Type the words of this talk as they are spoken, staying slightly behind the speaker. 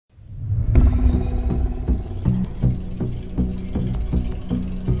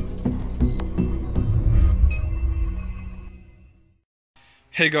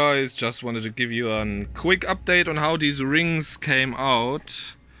Hey guys, just wanted to give you a quick update on how these rings came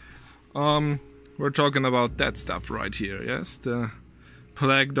out. We're talking about that stuff right here, yes? The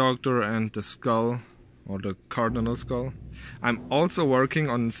Plague Doctor and the skull, or the Cardinal skull. I'm also working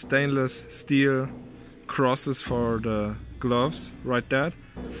on stainless steel crosses for the gloves, right there.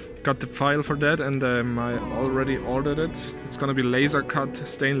 Got the file for that and I already ordered it. It's gonna be laser cut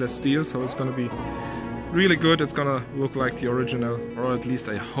stainless steel, so it's gonna be really good. It's gonna look like the original, or at least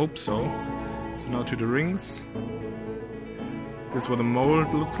I hope so. So now to the rings. This is what a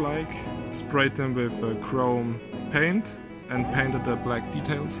mold looks like. Sprayed them with chrome paint and painted the black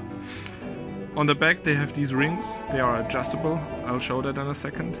details. On the back they have these rings. They are adjustable. I'll show that in a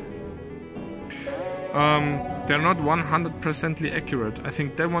second. They're not 100% accurate. I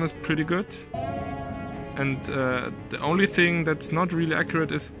think that one is pretty good. And the only thing that's not really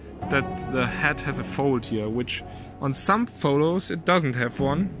accurate is that the head has a fold here, which on some photos it doesn't have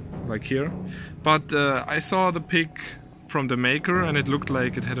one, like here. But I saw the pic from the maker and it looked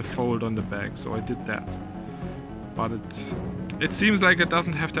like it had a fold on the back, so I did that. But it seems like it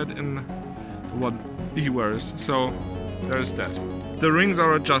doesn't have that in what he wears, so there's that. The rings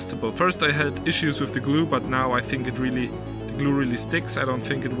are adjustable. First I had issues with the glue, but now I think the glue really sticks. I don't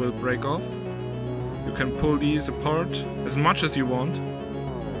think it will break off. You can pull these apart as much as you want.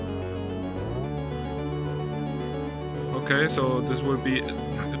 Okay, so this will be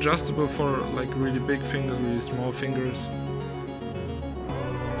adjustable for like really big fingers, really small fingers.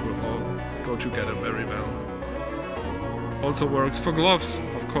 It will all go together very well. Also works for gloves,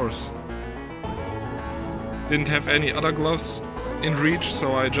 of course. Didn't have any other gloves in reach,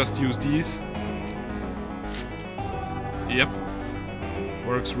 so I just used these. Yep,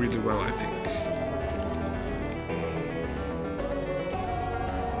 works really well, I think.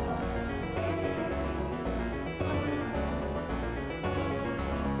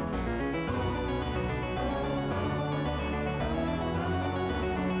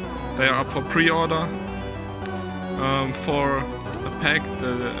 They are up for pre-order. For a pack,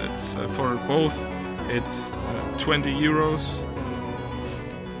 it's for both. It's 20 euros.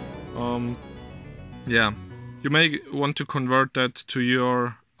 Yeah, you may want to convert that to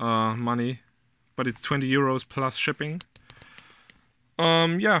your money, but it's 20 euros plus shipping.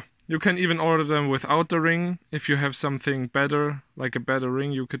 Yeah, you can even order them without the ring. If you have something better, like a better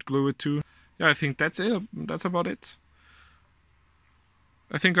ring, you could glue it to. Yeah, I think that's it. That's about it.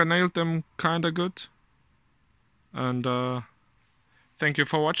 I think I nailed them kinda good. And thank you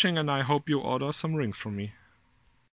for watching, and I hope you order some rings from me.